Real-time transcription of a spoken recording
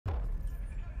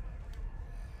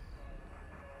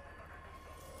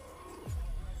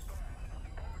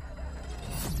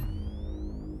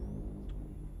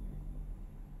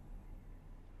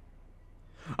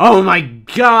Oh my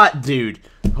god, dude.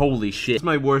 Holy shit. It's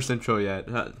my worst intro yet.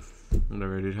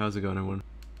 Whatever, dude. How's it going, everyone?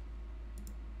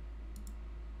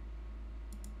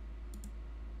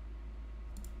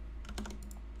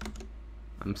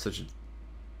 I'm such an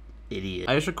idiot.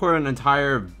 I just recorded an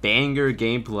entire banger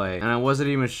gameplay, and I wasn't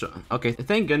even okay,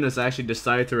 thank goodness I actually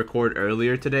decided to record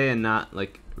earlier today and not,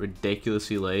 like,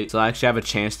 ridiculously late. So I actually have a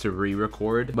chance to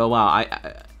re-record. But wow,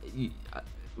 it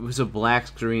was a black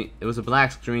screen. It was a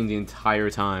black screen the entire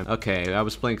time. Okay, I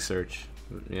was playing Search.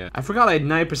 Yeah. I forgot like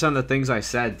 90% of the things I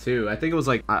said, too. I think it was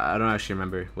like, I don't actually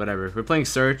remember. Whatever. We're playing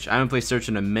Search. I haven't played Search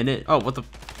in a minute. Oh, what the...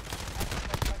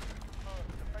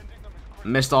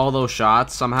 Missed all those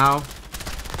shots somehow.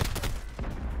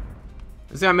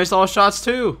 This guy missed all the shots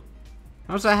too.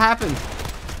 How does that happen?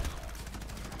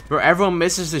 Bro, everyone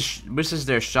misses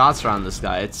their shots around this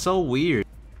guy. It's so weird.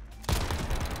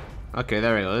 Okay,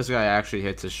 there we go. This guy actually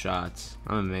hits his shots.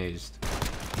 I'm amazed.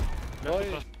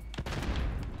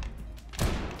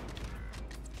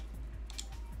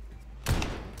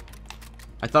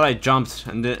 I thought I jumped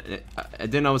and I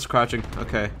didn't know I was crouching.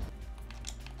 Okay.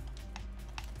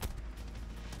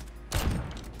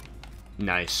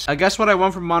 Nice. I guess what I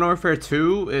want from Modern Warfare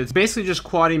 2 is basically just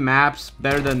quality maps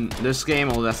better than this game,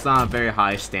 although that's not a very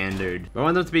high standard. But I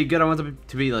want them to be good. I want them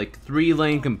to be like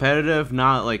 3-lane competitive,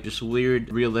 not like just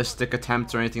weird realistic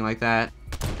attempts or anything like that.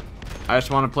 I just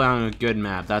want to play on a good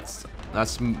map. That's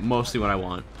mostly what I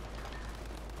want.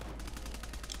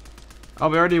 Oh,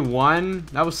 we already won?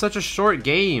 That was such a short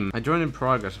game. I joined in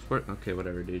progress. Of course. Okay,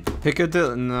 whatever, dude.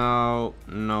 Piccadilly.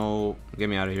 No. Get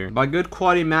me out of here. By good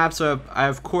quality maps, I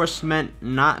of course meant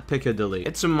not Piccadilly.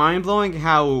 It's mind-blowing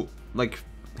how, like,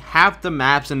 half the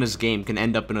maps in this game can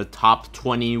end up in a top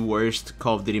 20 worst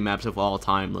Call of Duty maps of all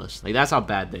time list. Like, that's how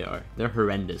bad they are. They're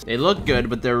horrendous. They look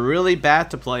good, but they're really bad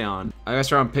to play on. I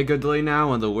guess we're on Piccadilly now,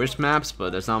 one of the worst maps,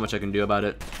 but there's not much I can do about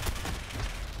it.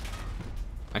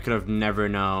 I could have never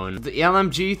known. The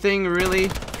LMG thing,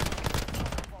 really?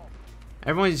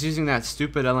 Everyone's using that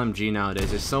stupid LMG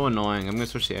nowadays. It's so annoying. I'm gonna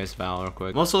switch the Ice Valve real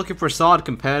quick. I'm also looking for solid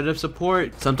competitive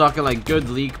support. So I'm talking like good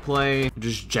league play,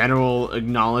 just general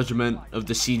acknowledgement of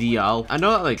the CDL. I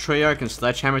know that like Treyarch and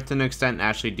Sledgehammer to an extent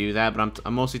actually do that, but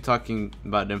I'm mostly talking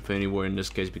about Infinity Ward in this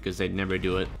case because they never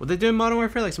do it. What they do in Modern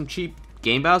Warfare, like some cheap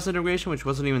game battles integration, which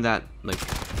wasn't even that like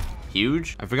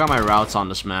huge. I forgot my routes on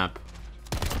this map.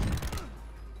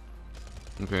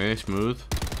 Okay, smooth.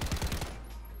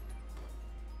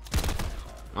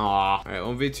 Aw. Alright,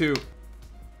 1v2.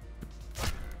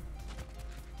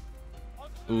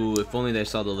 Ooh, if only they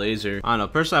saw the laser. I don't know,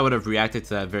 personally I would have reacted to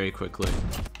that very quickly.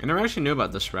 I never actually knew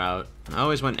about this route. I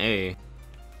always went A.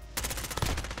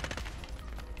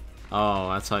 Oh,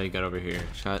 that's how you get over here.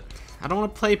 Shut. I don't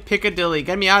want to play Piccadilly.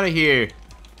 Get me out of here.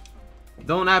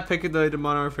 Don't add Piccadilly to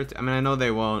Modern Warfare 2. I mean, I know they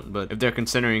won't, but if they're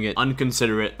considering it,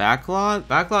 unconsiderate. Backlot?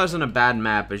 Backlot isn't a bad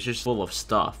map. It's just full of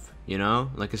stuff, you know?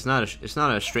 Like, it's not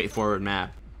a straightforward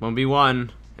map.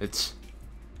 1v1, it's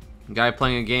a guy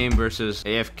playing a game versus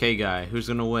AFK guy. Who's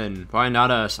gonna win? Probably not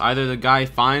us. Either the guy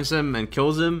finds him and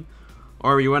kills him,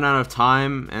 or we run out of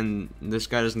time and this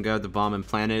guy doesn't grab the bomb and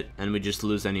plant it, and we just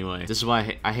lose anyway. This is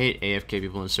why I hate AFK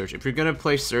people in Search. If you're gonna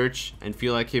play Search and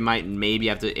feel like you might maybe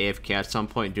have to AFK at some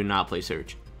point, do not play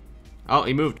Search. Oh,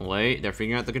 he moved. Wait, they're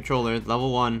figuring out the controller.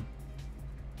 Level 1.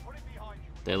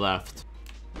 They left.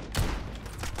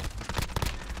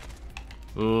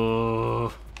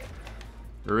 Ooh.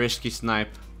 Risky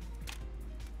snipe.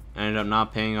 Ended up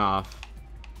not paying off.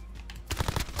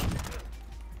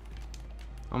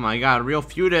 Oh my god, real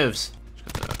fugitives.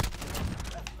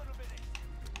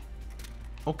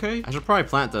 Okay, I should probably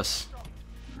plant this.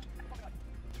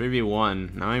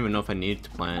 3v1. Now I don't even know if I need to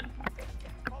plant.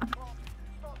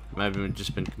 It might have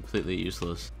just been completely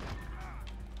useless.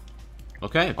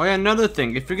 Okay. Oh yeah, another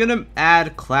thing. If you're gonna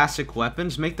add classic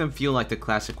weapons, make them feel like the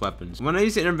classic weapons. When I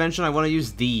use the intervention, I want to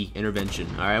use the intervention.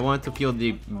 Alright, I want it to feel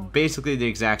basically the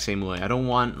exact same way. I don't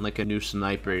want like a new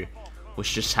sniper,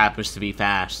 which just happens to be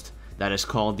fast. That is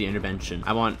called the intervention.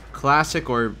 I want classic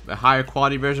or a higher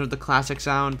quality version of the classic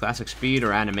sound, classic speed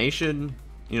or animation.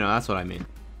 You know, that's what I mean.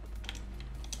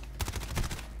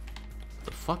 What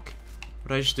the fuck? What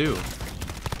did I just do?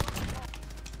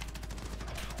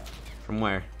 From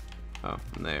where? Oh,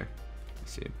 from there. I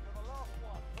see.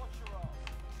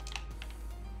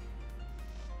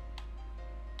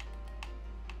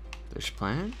 There's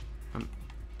plan? I'm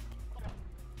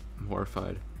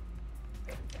horrified.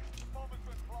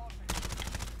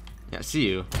 Yeah, I see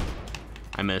you.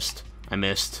 I missed.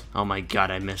 Oh my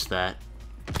god, I missed that.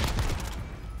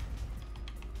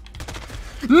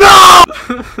 No!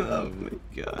 Oh my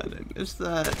god, I missed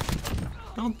that.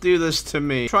 Don't do this to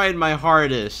me. Tried my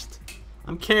hardest.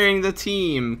 I'm carrying the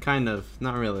team, kind of.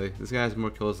 Not really. This guy has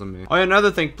more kills than me. Oh, yeah,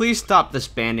 another thing. Please stop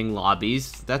disbanding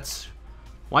lobbies. That's...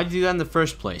 Why'd you do that in the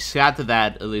first place? Add to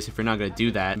that, at least, if you're not gonna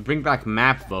do that. Bring back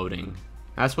map voting.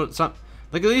 That's what some...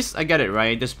 Like, at least I get it,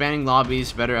 right? Disbanding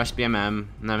lobbies, better SBMM.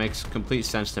 And that makes complete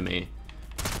sense to me.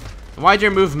 Why'd you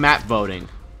remove map voting?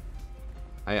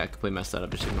 I completely messed that up.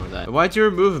 Just ignore that. Why'd you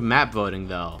remove map voting,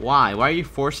 though? Why? Why are you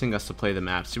forcing us to play the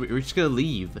maps? We're just gonna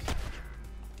leave.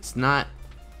 It's not...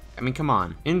 I mean, come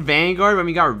on. In Vanguard, when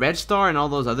we got Red Star and all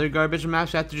those other garbage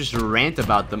maps, you have to just rant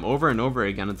about them over and over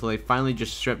again until they finally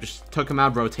just took them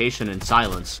out of rotation in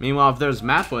silence. Meanwhile, if there was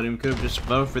map voting, we could have just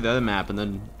voted for the other map, and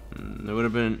then there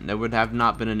would have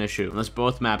not been an issue. Unless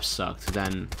both maps sucked,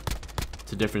 then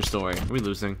it's a different story. Are we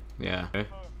losing? Yeah. Okay.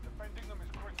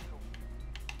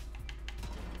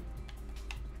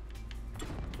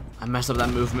 I messed up that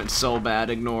movement so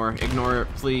bad. Ignore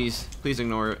it, please. Please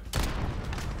ignore it.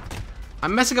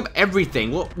 I'm messing up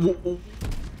everything.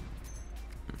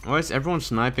 Why is everyone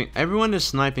sniping? Everyone is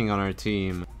sniping on our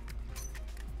team.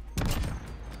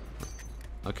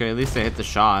 Okay, at least they hit the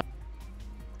shot.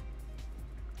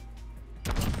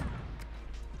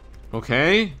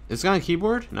 Okay, it's got a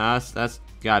keyboard? Nah, that's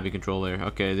gotta be controller.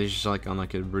 Okay, they're just like on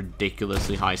like a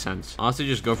ridiculously high sense. Honestly,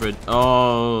 just go for it.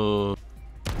 Oh.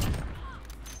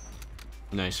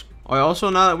 Nice. Oh, also,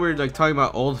 now that we're like talking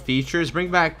about old features, bring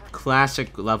back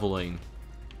classic leveling.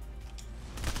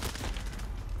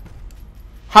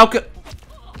 How could...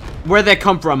 Where'd they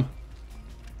come from?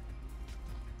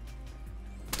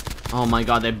 Oh my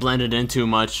god, they blended in too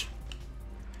much.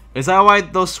 Is that why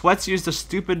those sweats use the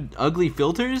stupid, ugly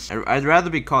filters? I'd rather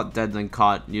be caught dead than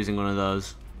caught using one of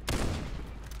those.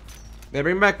 They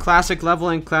bring back classic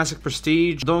leveling, classic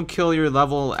prestige. Don't kill your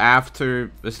level after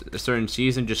a certain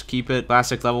season, just keep it.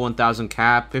 Classic level 1000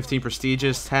 cap, 15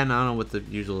 prestigious, 10, I don't know what the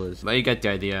usual is. But you get the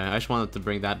idea. I just wanted to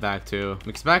bring that back too.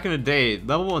 Because back in the day,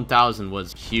 level 1000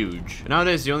 was huge.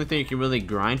 Nowadays, the only thing you can really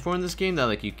grind for in this game that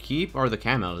like you keep are the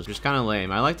camos, which is kind of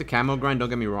lame. I like the camo grind, don't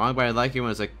get me wrong, but I like it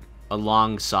when it's like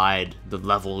alongside the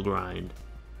level grind.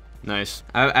 Nice.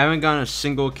 I haven't gotten a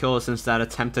single kill since that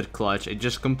attempted clutch. It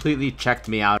just completely checked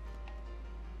me out.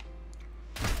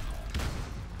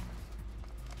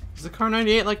 Is the Kar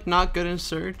 98 like not good in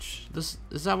search? Is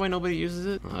that why nobody uses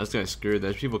it? Oh, this guy's screwed.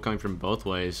 There's people coming from both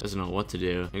ways. Doesn't know what to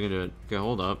do. You can do it. Okay,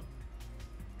 hold up.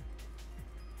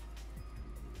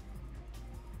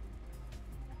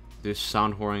 Do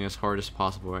sound whoring as hard as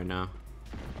possible right now.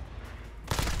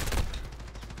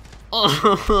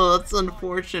 Oh, that's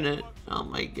unfortunate. Oh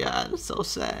my god, so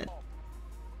sad.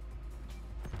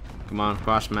 Come on,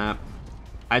 cross map.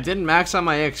 I didn't max out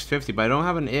my AX50, but I don't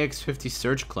have an AX50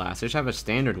 search class. I just have a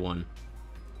standard one.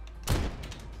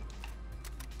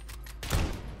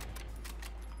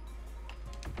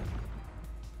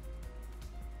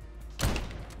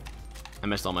 I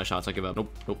missed all my shots. I give up.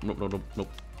 Nope, nope, nope, nope, nope,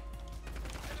 nope.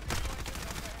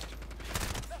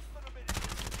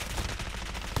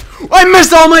 I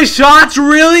missed all my shots?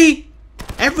 Really?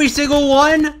 Every single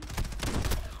one?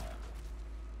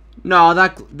 No,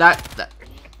 that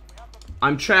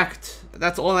I'm checked.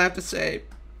 That's all I have to say.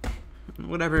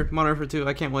 Whatever, Modern Warfare 2,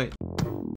 I can't wait.